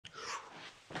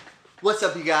What's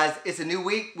up, you guys? It's a new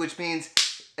week, which means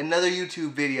another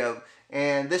YouTube video.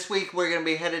 And this week we're going to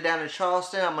be headed down to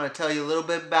Charleston. I'm going to tell you a little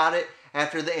bit about it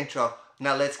after the intro.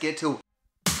 Now let's get to it.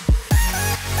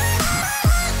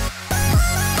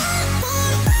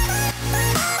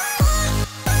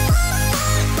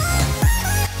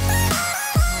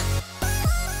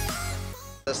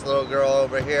 This little girl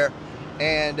over here,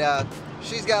 and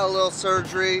she's got a little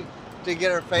surgery to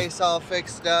get her face all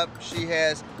fixed up. She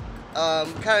has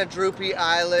kind of droopy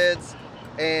eyelids,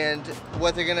 and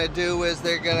what they're gonna do is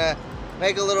they're gonna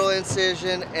make a little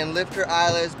incision and lift her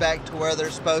eyelids back to where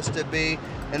they're supposed to be,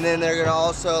 and then they're gonna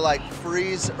also like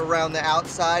freeze around the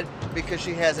outside because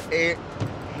she has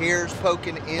hairs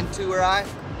poking into her eye,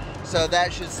 so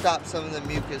that should stop some of the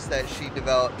mucus that she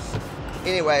develops.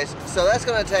 Anyways, so that's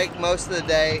gonna take most of the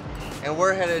day, and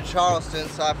we're headed to Charleston,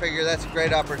 so I figure that's a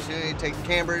great opportunity to take the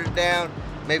camera down,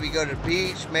 maybe go to the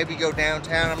beach, maybe go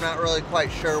downtown. I'm not really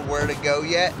quite sure where to go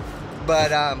yet, but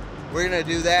we're gonna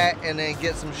do that and then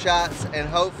get some shots, and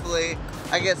hopefully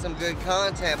I get some good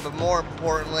content, but more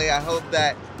importantly, I hope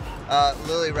that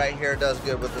Lily right here does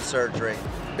good with the surgery,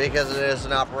 because it is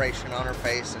an operation on her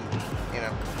face, and you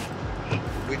know,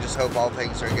 we just hope all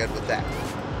things are good with that.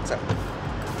 So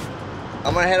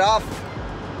I'm gonna head off.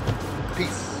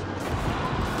 Peace.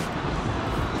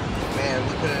 Man,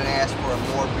 we couldn't ask for a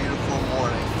more beautiful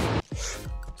morning.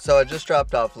 So I just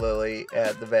dropped off Lily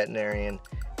at the veterinarian,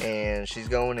 and she's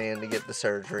going in to get the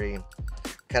surgery.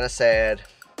 Kind of sad.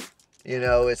 You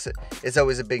know, it's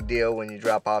always a big deal when you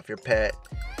drop off your pet.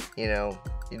 You know,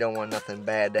 you don't want nothing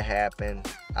bad to happen.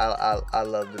 I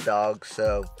love the dog,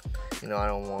 so you know, I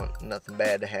don't want nothing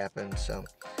bad to happen. So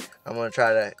I'm gonna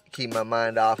try to keep my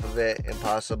mind off of it and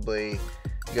possibly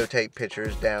go take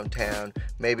pictures downtown,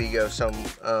 maybe go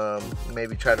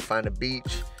maybe try to find a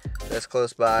beach that's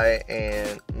close by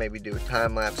and maybe do a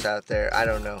time lapse out there. I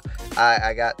don't know.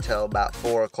 I got till about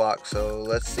 4 o'clock, so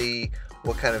let's see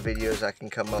what kind of videos I can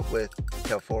come up with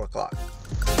till 4 o'clock.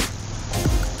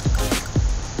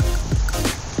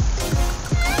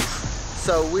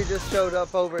 So we just showed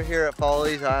up over here at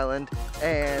Follies Island,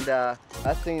 and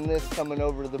I seen this coming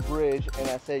over the bridge, and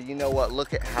I said, you know what,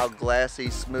 look at how glassy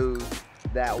smooth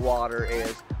that water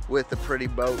is with the pretty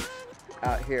boats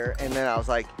out here. And then I was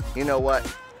like, you know what,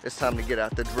 it's time to get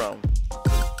out the drone.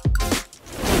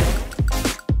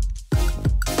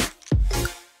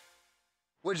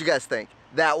 What'd you guys think?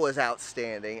 That was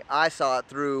outstanding. I saw it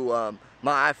through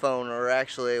my iPhone, or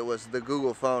actually it was the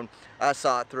Google phone. I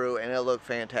saw it through and it looked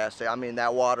fantastic. I mean,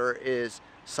 that water is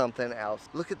something else.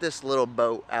 Look at this little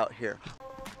boat out here.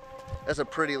 That's a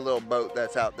pretty little boat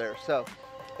that's out there. So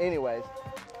anyways,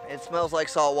 it smells like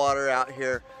salt water out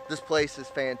here. This place is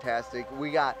fantastic.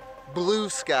 We got blue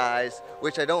skies,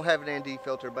 which I don't have an ND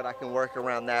filter, but I can work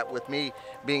around that with me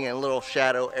being in little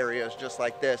shadow areas just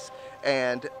like this.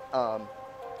 And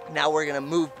now we're gonna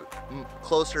move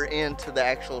closer into the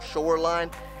actual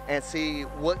shoreline and see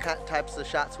what types of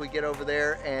shots we get over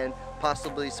there, and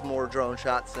possibly some more drone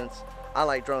shots, since I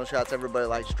like drone shots, everybody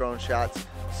likes drone shots.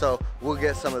 So we'll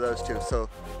get some of those too. So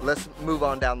let's move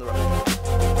on down the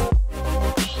road.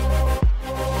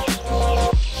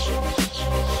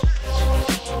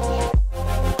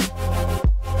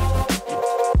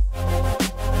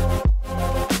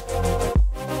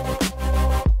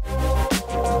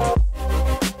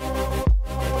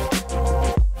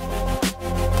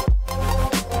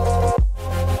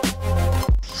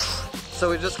 So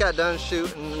we just got done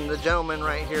shooting, and the gentleman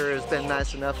right here has been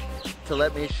nice enough to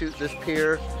let me shoot this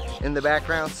pier in the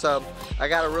background. So I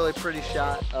got a really pretty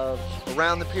shot of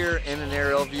around the pier in an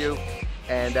aerial view,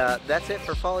 and that's it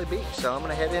for Folly Beach. So I'm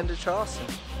gonna head into Charleston.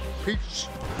 Peace.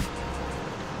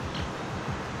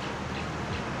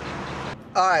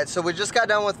 Alright, so we just got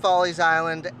done with Follies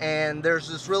Island, and there's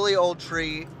this really old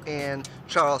tree in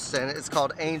Charleston. It's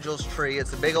called Angel's Tree.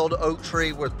 It's a big old oak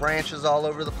tree with branches all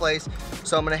over the place.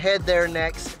 So I'm gonna head there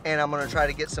next, and I'm gonna try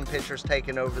to get some pictures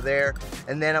taken over there,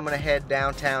 and then I'm gonna head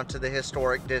downtown to the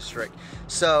historic district.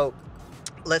 So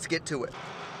let's get to it.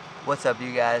 What's up,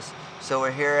 you guys? So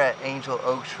we're here at Angel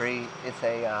Oak Tree. It's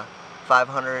a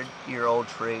 500-year-old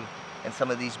tree, and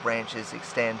some of these branches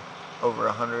extend over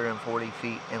 140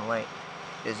 feet in length.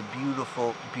 It's a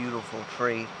beautiful, beautiful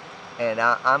tree, and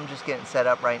I'm just getting set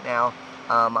up right now.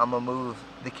 I'm gonna move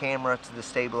the camera to the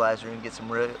stabilizer and get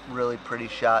some really pretty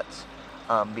shots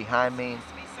behind me.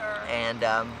 Excuse me, sir. And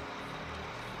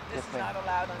this is not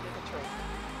allowed under the tree.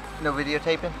 No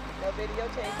videotaping? No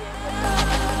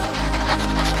videotaping.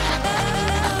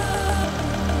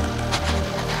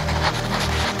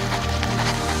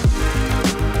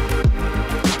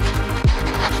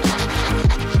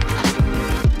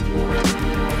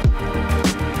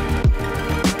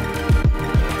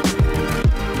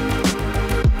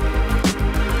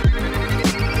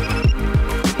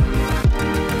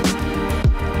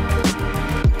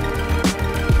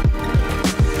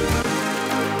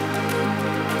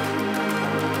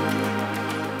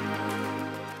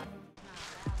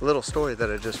 A little story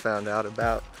that I just found out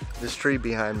about this tree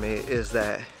behind me is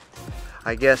that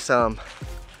I guess the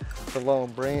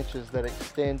long branches that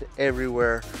extend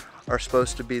everywhere are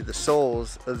supposed to be the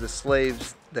souls of the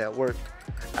slaves that worked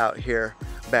out here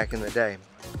back in the day.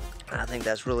 And I think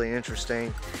that's really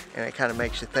interesting, and it kind of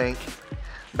makes you think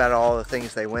about all the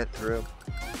things they went through.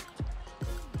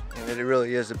 And it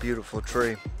really is a beautiful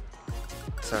tree.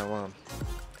 So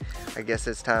I guess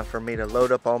it's time for me to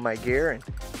load up all my gear and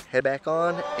head back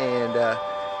on and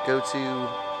go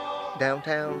to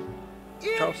downtown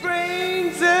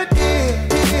Charleston.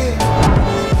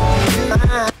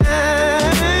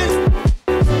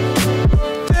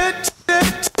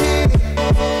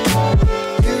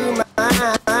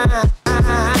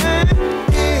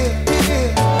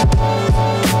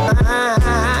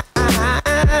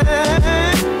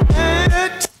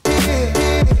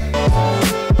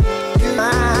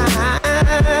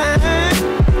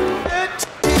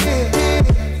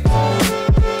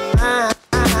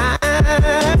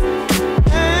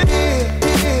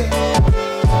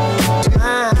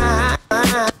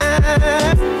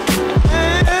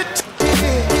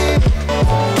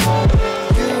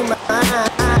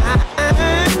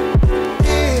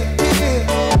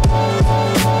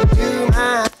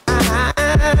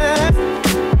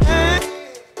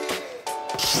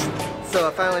 So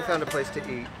I finally found a place to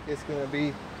eat. It's gonna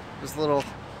be this little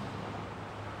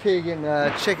pig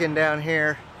and chicken down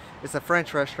here. It's a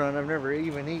French restaurant. I've never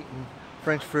even eaten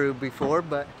French food before,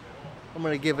 but I'm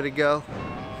gonna give it a go.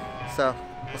 So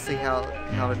we'll see how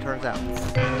it turns out.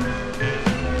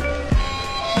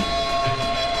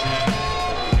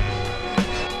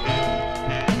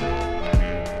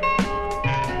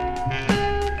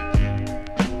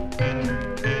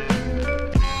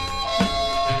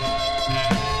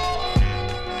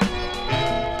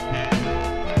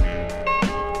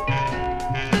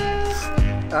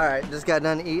 Alright, just got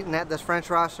done eating at this French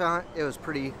restaurant. It was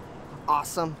pretty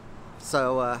awesome.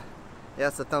 So yeah,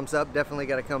 that's a thumbs up. Definitely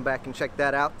got to come back and check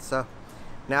that out. So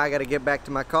now I got to get back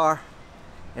to my car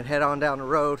and head on down the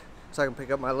road so I can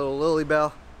pick up my little Lily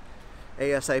Bell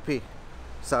ASAP.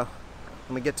 So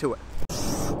let me get to it.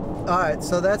 Alright,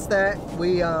 so that's that.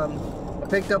 We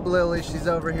picked up Lily. She's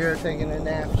over here taking a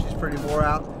nap. She's pretty wore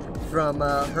out from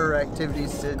her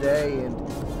activities today, and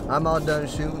I'm all done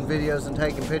shooting videos and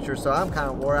taking pictures, so I'm kind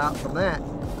of wore out from that.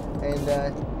 And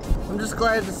I'm just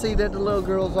glad to see that the little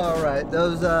girl's all right.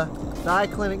 The eye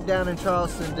clinic down in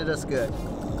Charleston did us good,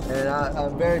 and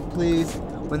I'm very pleased.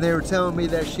 When they were telling me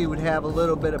that she would have a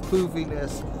little bit of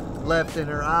poofiness left in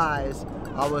her eyes,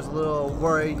 I was a little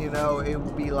worried, you know, it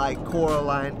would be like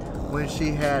Coraline when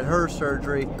she had her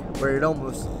surgery, where it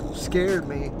almost scared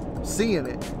me seeing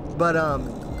it. But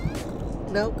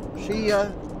nope, she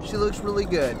looks really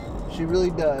good. She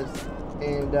really does,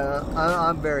 and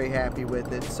I'm very happy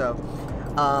with it. So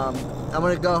I'm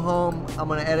gonna go home. I'm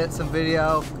gonna edit some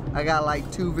video. I got like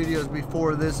 2 videos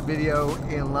before this video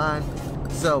in line,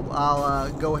 so I'll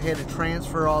go ahead and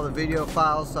transfer all the video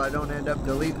files so I don't end up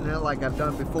deleting it like I've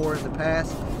done before in the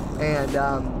past. And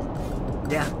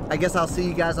yeah, I guess I'll see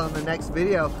you guys on the next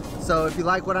video. So if you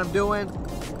like what I'm doing,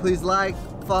 please like,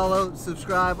 follow,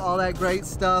 subscribe, all that great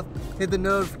stuff. Hit the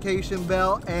notification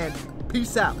bell, and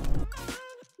peace out.